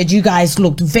 Like I said, you guys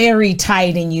looked very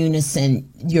tight in unison.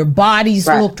 Your bodies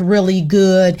looked really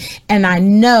good. And I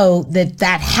know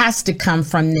that has to come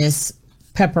from this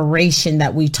preparation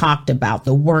that we talked about,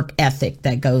 the work ethic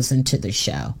that goes into the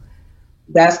show?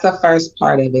 That's the first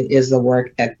part of it, is the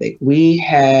work ethic. We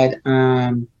had,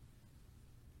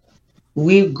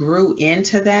 we grew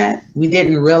into that. We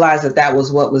didn't realize that that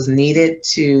was what was needed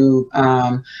to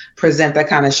present the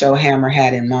kind of show Hammer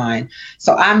had in mind.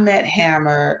 So I met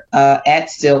Hammer at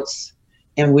Stilts,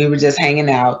 and we were just hanging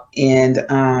out,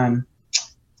 and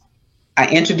I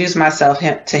introduced myself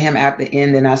to him at the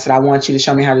end, and I said, I want you to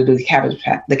show me how to do the Cabbage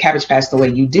Patch the way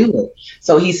you do it.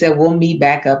 So he said, we'll meet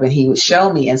back up, and he would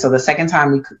show me. And so the second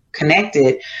time we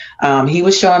connected, he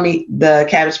was showing me the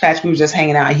Cabbage Patch. We were just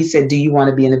hanging out, and he said, do you want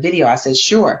to be in the video? I said,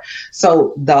 sure.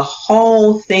 So the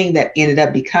whole thing that ended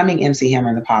up becoming MC Hammer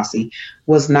and the Posse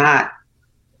was not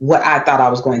what I thought I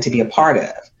was going to be a part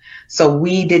of. So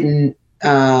we didn't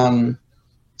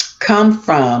come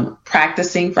from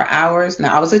practicing for hours.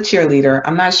 Now, I was a cheerleader.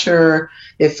 I'm not sure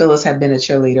if Phyllis had been a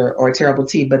cheerleader or Terrible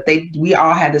T, but we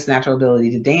all had this natural ability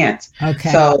to dance.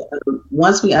 Okay. So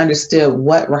once we understood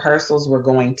what rehearsals were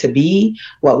going to be,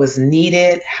 what was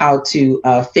needed, how to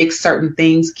fix certain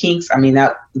things, kinks, I mean,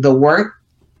 the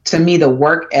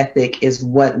work ethic is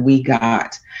what we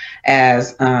got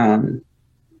as,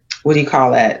 what do you call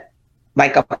that?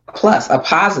 Like a plus, a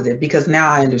positive, because now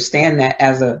I understand that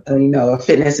as a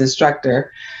fitness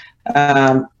instructor,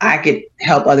 I could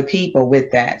help other people with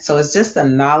that. So it's just the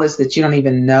knowledge that you don't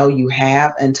even know you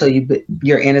have until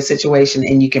you're in a situation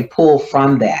and you can pull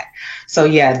from that. So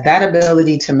yeah, that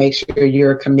ability to make sure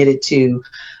you're committed to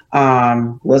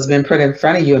what's been put in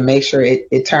front of you and make sure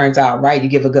it turns out right. You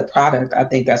give a good product. I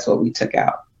think that's what we took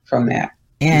out from that.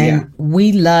 And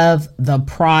we love the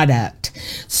product.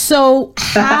 So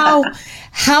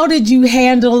how did you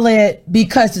handle it?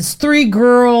 Because it's 3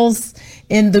 girls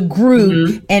in the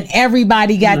group, and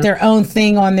everybody got their own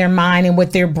thing on their mind and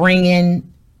what they're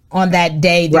bringing on that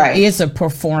day. There is a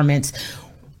performance.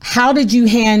 How did you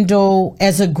handle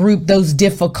as a group those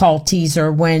difficulties,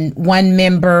 or when one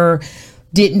member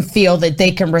didn't feel that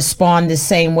they can respond the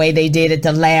same way they did at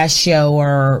the last show,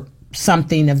 or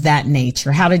something of that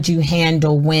nature? How did you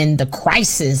handle when the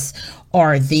crisis,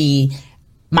 or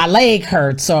my leg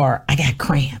hurts, or I got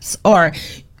cramps, or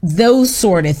those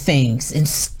sort of things, and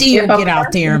still get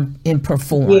out there and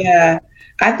perform? Yeah,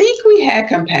 I think we had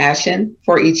compassion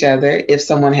for each other if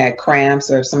someone had cramps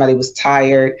or if somebody was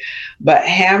tired. But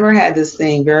Hammer had this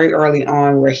thing very early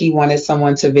on where he wanted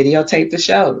someone to videotape the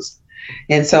shows.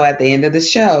 And so at the end of the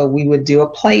show, we would do a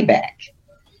playback.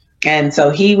 And so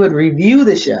he would review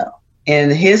the show.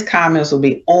 And his comments would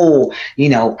be,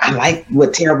 I like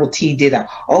what Terrible T did.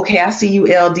 Okay, I see you,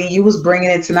 LD. You was bringing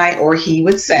it tonight. Or he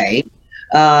would say,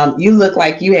 you look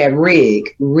like you had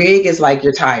rig. Rig is like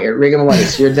you're tired. Rig and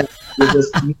waist. You're done.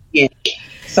 You can't.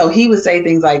 So he would say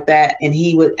things like that. And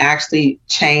he would actually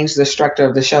change the structure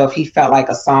of the show if he felt like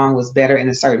a song was better in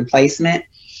a certain placement.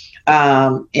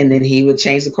 And then he would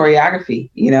change the choreography.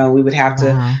 We would have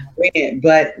to bring it.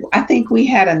 But I think we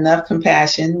had enough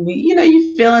compassion.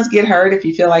 Your feelings get hurt if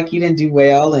you feel like you didn't do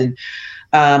well, and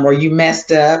or you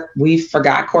messed up. We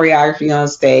forgot choreography on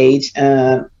stage.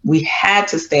 We had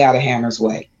to stay out of Hammer's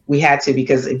way. We had to,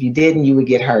 because if you didn't, you would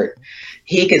get hurt.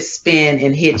 He could spin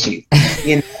and hit you.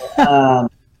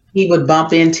 He would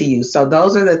bump into you. So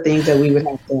those are the things that we would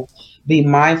have to be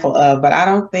mindful of. But I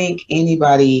don't think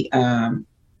anybody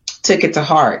took it to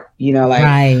heart,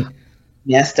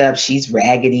 messed up, she's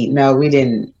raggedy. No, we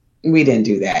didn't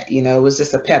do that. It was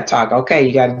just a pep talk. Okay,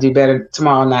 you got to do better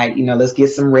tomorrow night. Let's get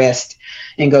some rest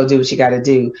and go do what you got to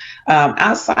do.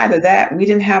 Outside of that, we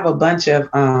didn't have a bunch of,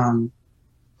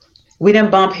 we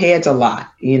didn't bump heads a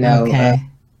lot,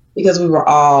 because we were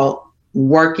all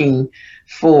working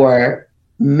for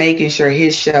making sure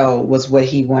his show was what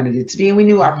he wanted it to be. And we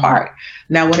knew our part.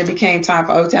 Now, when it became time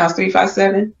for O-Town's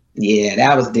 357, yeah,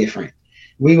 that was different.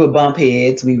 We would bump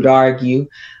heads, we would argue,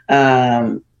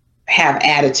 have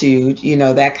attitude,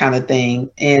 that kind of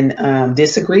thing, and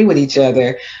disagree with each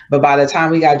other. But by the time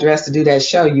we got dressed to do that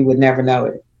show, you would never know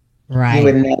it. Right. You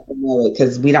would never know it,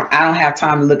 because I don't have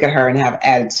time to look at her and have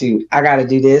attitude. I got to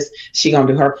do this. She going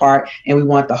to do her part. And we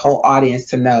want the whole audience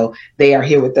to know they are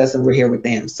here with us and we're here with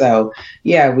them. So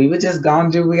yeah, we would just go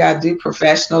and do what we got to do,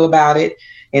 professional about it.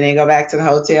 And then go back to the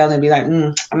hotel and be like,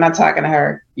 I'm not talking to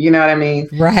her. You know what I mean?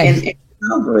 Right. And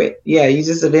over it. Yeah, you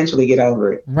just eventually get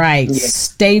over it. Right. Yeah.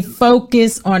 Stay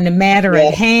focused on the matter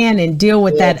at hand and deal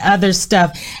with that other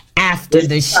stuff after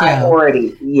the show.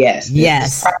 Priority. Yes.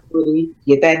 Yes. Priority.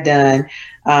 Get that done.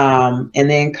 And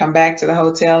then come back to the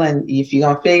hotel. And if you're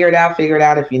going to figure it out, figure it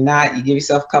out. If you're not, you give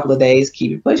yourself a couple of days,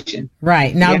 keep it pushing.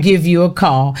 Right. And I'll give you a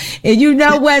call. And you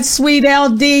know what, Sweet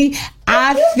LD?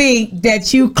 I think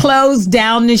that you closed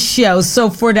down the show. So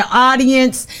for the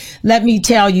audience, let me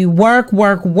tell you, work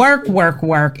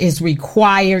is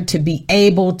required to be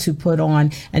able to put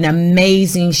on an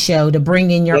amazing show, to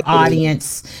bring in your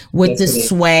audience with the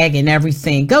swag and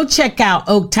everything. Go check out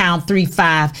Oaktown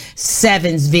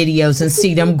 357's videos and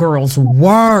see them girls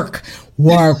work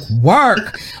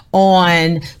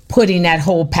on putting that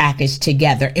whole package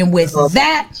together. And with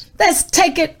that, let's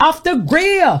take it off the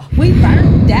grill. We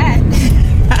burned that.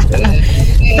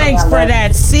 Thanks for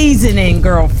that seasoning,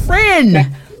 girlfriend.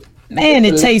 Man,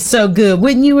 it tastes so good.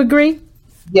 Wouldn't you agree?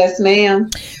 Yes, ma'am.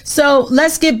 So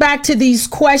let's get back to these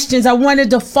questions. I wanted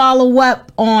to follow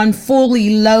up on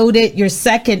Fully Loaded, your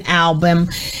second album,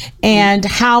 and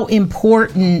how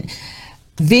important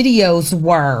videos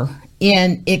were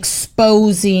in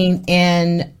exposing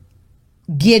and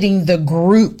getting the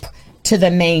group to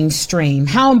the mainstream.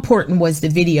 How important was the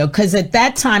video? Because at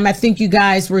that time, I think you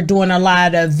guys were doing a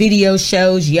lot of video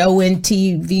shows, Yo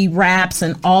MTV Raps,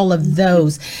 and all of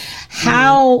those.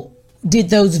 How did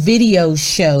those video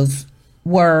shows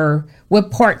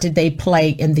what part did they play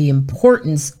in the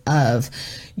importance of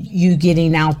you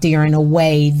getting out there in a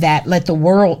way that let the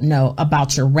world know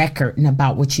about your record and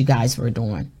about what you guys were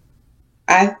doing?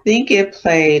 I think it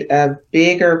played a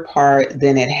bigger part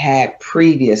than it had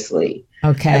previously.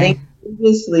 Okay. I think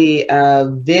previously,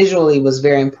 visually was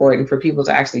very important for people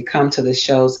to actually come to the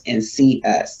shows and see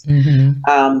us.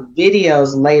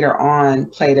 Videos later on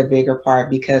played a bigger part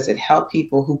because it helped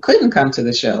people who couldn't come to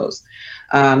the shows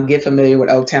get familiar with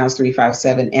Oaktown's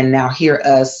 357 and now hear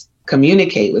us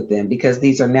communicate with them, because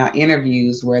these are now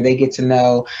interviews where they get to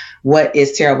know what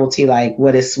is Terrible T like,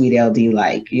 what is Sweet LD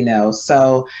like,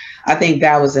 so I think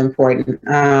that was important.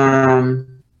 And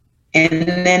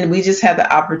then we just had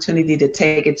the opportunity to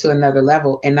take it to another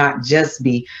level and not just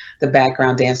be the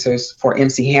background dancers for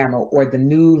MC Hammer or the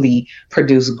newly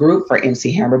produced group for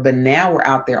MC Hammer, but now we're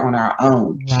out there on our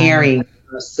own, carrying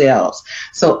ourselves.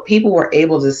 So people were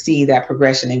able to see that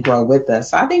progression and grow with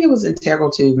us. So I think it was integral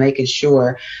to making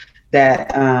sure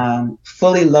that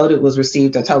Fully Loaded was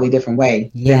received a totally different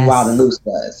way than Wild and Loose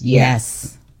was.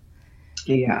 Yes.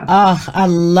 Yeah. Oh, I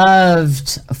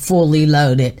loved Fully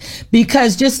Loaded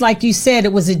because just like you said,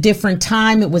 it was a different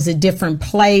time. It was a different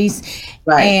place.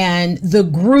 Right. And the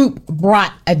group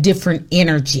brought a different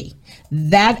energy.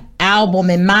 That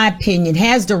album, in my opinion,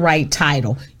 has the right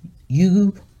title.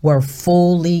 You were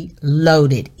fully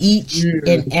loaded, each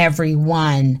and every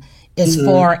one, as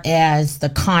far as the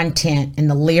content and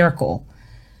the lyrical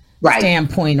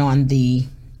standpoint on the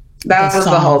That was songs.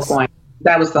 the whole point.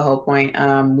 That was the whole point.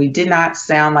 We did not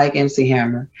sound like MC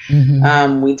Hammer.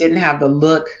 We didn't have the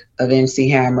look of MC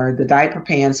Hammer. The diaper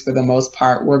pants, for the most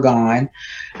part, were gone.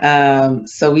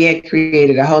 So we had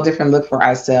created a whole different look for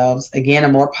ourselves. Again, a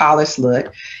more polished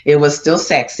look. It was still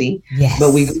sexy,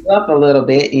 but we grew up a little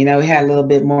bit. We had a little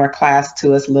bit more class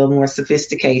to us, a little more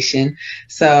sophistication.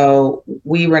 So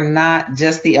we were not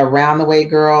just the around the way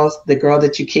girls, the girl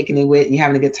that you're kicking it with and you're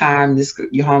having a good time. This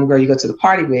your homegirl you go to the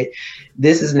party with.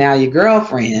 This is now your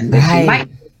girlfriend that you might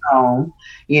be home,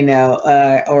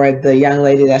 or the young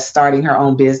lady that's starting her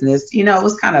own business. It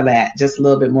was kind of that, just a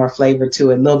little bit more flavor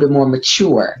to it, a little bit more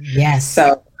mature. Yes.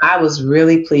 So I was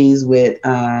really pleased with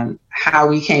how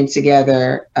we came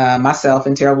together, myself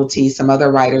and Terrible T, some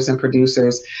other writers and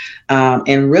producers,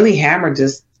 and really Hammer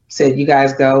just said, you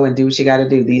guys go and do what you got to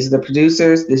do. These are the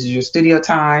producers. This is your studio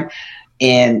time.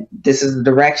 And this is the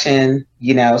direction,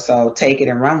 so take it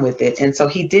and run with it. And so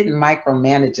he didn't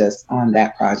micromanage us on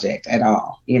that project at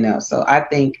all, so I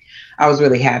think I was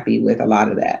really happy with a lot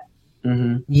of that.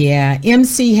 Yeah.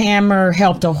 MC Hammer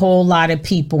helped a whole lot of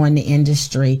people in the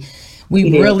industry.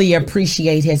 We really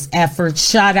appreciate his efforts.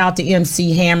 Shout out to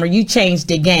MC Hammer. You changed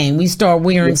the game. We start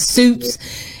wearing suits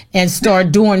and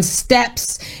start doing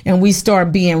steps, and we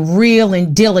start being real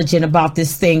and diligent about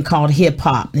this thing called hip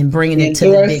hop and bringing it to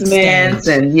the big stage.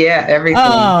 And everything.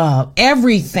 Oh,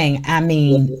 everything. I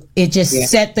mean, it just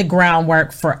set the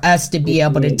groundwork for us to be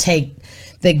able to take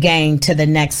the game to the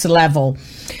next level.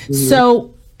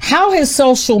 So how has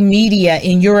social media,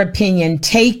 in your opinion,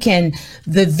 taken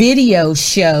the video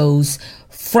shows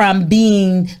from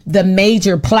being the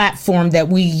major platform that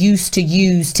we used to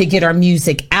use to get our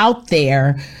music out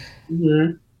there,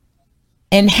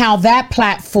 and how that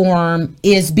platform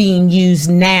is being used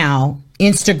now,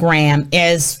 Instagram,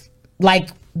 as like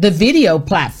the video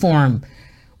platform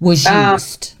was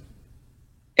used?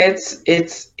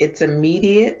 It's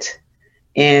immediate,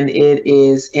 and it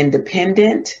is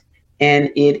independent, and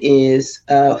it is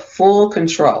full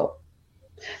control.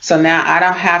 So now I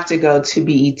don't have to go to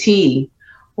BET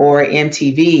or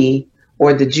MTV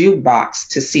or the jukebox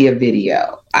to see a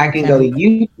video. I can go to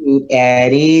YouTube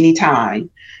at any time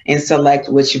and select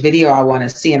which video I want to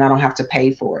see, and I don't have to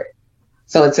pay for it.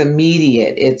 So it's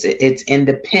immediate. It's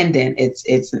independent.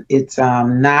 It's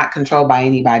not controlled by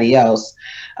anybody else.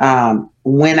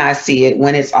 When I see it,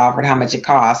 when it's offered, how much it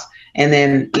costs, and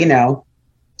then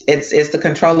it's the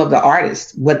control of the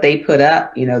artist, what they put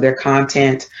up, their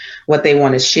content, what they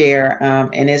want to share,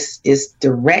 and it's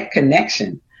direct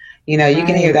connection. You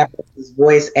can hear that person's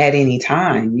voice at any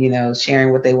time,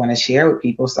 sharing what they want to share with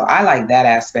people. So I like that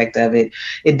aspect of it.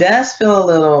 It does feel a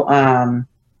little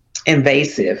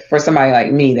invasive for somebody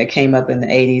like me that came up in the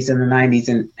 80s and the 90s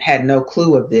and had no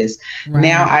clue of this. Right.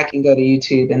 Now I can go to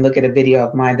YouTube and look at a video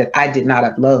of mine that I did not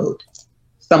upload.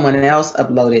 Someone else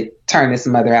uploaded, Turn This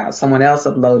Mother Out. Someone else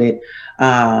uploaded,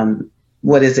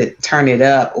 Turn It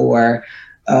Up, or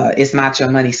It's Not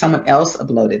Your Money. Someone else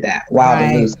uploaded that. Wow,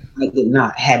 right. I did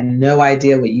not, had no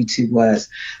idea what YouTube was.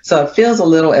 So it feels a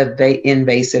little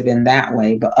invasive in that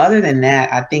way. But other than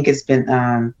that, I think it's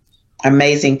been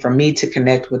amazing for me to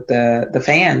connect with the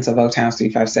fans of O-Town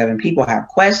 357. People have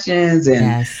questions,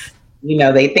 and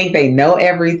they think they know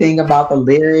everything about the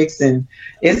lyrics, and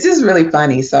it's just really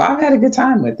funny. So I've had a good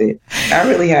time with it. I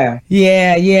really have.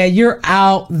 Yeah. You're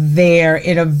out there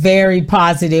in a very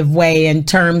positive way in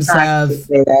terms of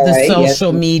the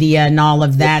social media and all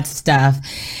of that stuff.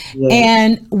 Yes.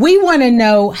 And we want to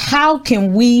know, how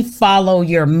can we follow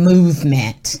your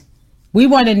movement? We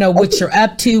want to know what you're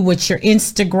up to, what's your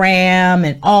Instagram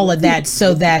and all of that,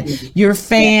 so that your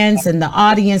fans and the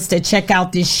audience that check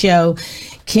out this show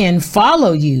can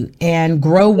follow you and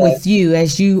grow with you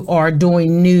as you are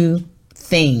doing new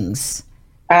things.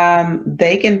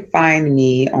 They can find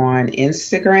me on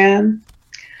Instagram,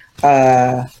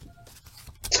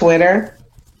 Twitter,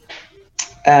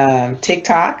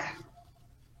 TikTok,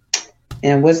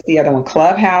 and what's the other one?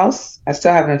 Clubhouse. I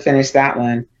still haven't finished that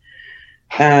one.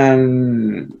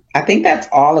 I think that's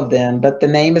all of them, but the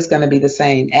name is going to be the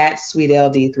same, at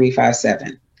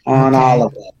SweetLD357 on all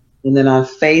of them. And then on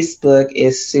Facebook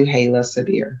is Suhaila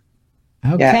Sabir.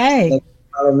 Okay. So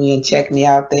follow me and check me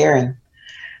out there and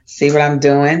see what I'm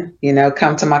doing.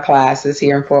 Come to my classes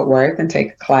here in Fort Worth and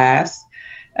take a class.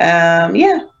 So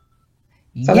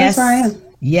that's where I am.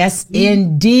 Yes,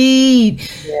 indeed.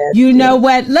 Yes, know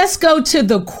what? Let's go to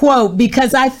the quote,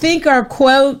 because I think our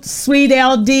quote, Sweet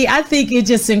LD, I think it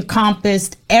just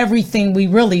encompassed everything we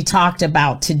really talked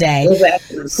about today.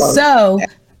 So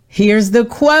here's the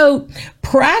quote: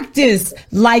 practice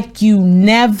like you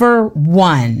never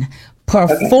won.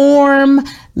 Perform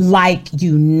like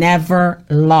you never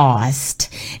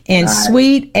lost. And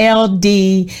Sweet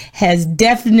LD has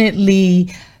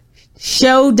definitely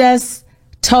showed us,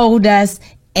 told us,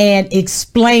 and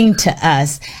explain to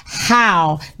us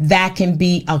how that can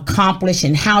be accomplished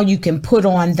and how you can put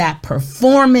on that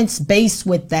performance based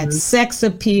with that sex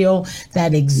appeal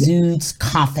that exudes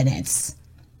confidence.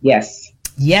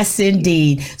 Yes,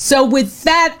 indeed. So with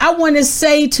that, I want to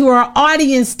say to our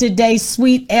audience today,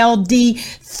 Sweet LD,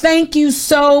 thank you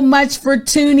so much for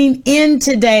tuning in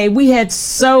today. We had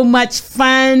so much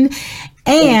fun,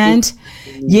 and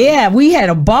we had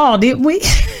a ball, didn't we?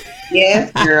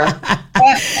 Yes, girl.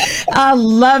 I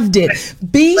loved it.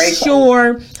 Be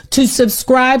sure to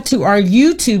subscribe to our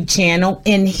YouTube channel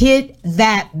and hit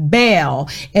that bell.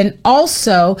 And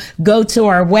also go to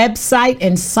our website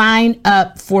and sign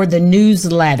up for the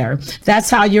newsletter. That's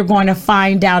how you're going to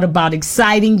find out about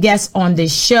exciting guests on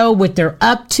this show, what they're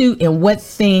up to, and what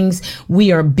things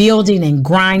we are building and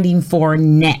grinding for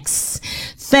next.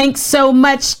 Thanks so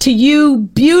much to you,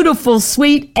 beautiful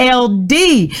Sweet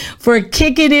LD, for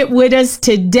kicking it with us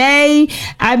today.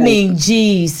 I mean,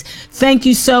 geez, thank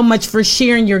you so much for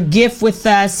sharing your gift with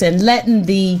us and letting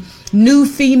the new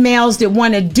females that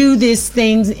want to do these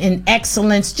things in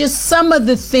excellence, just some of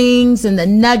the things and the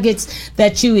nuggets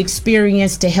that you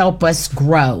experience to help us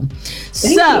grow.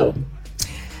 Thank you.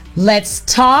 Let's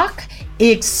talk,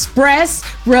 express,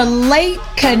 relate,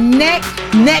 connect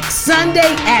next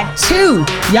Sunday at 2.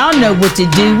 Y'all know what to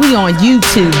do. We on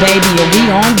YouTube, baby, and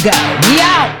we on go. We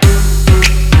out.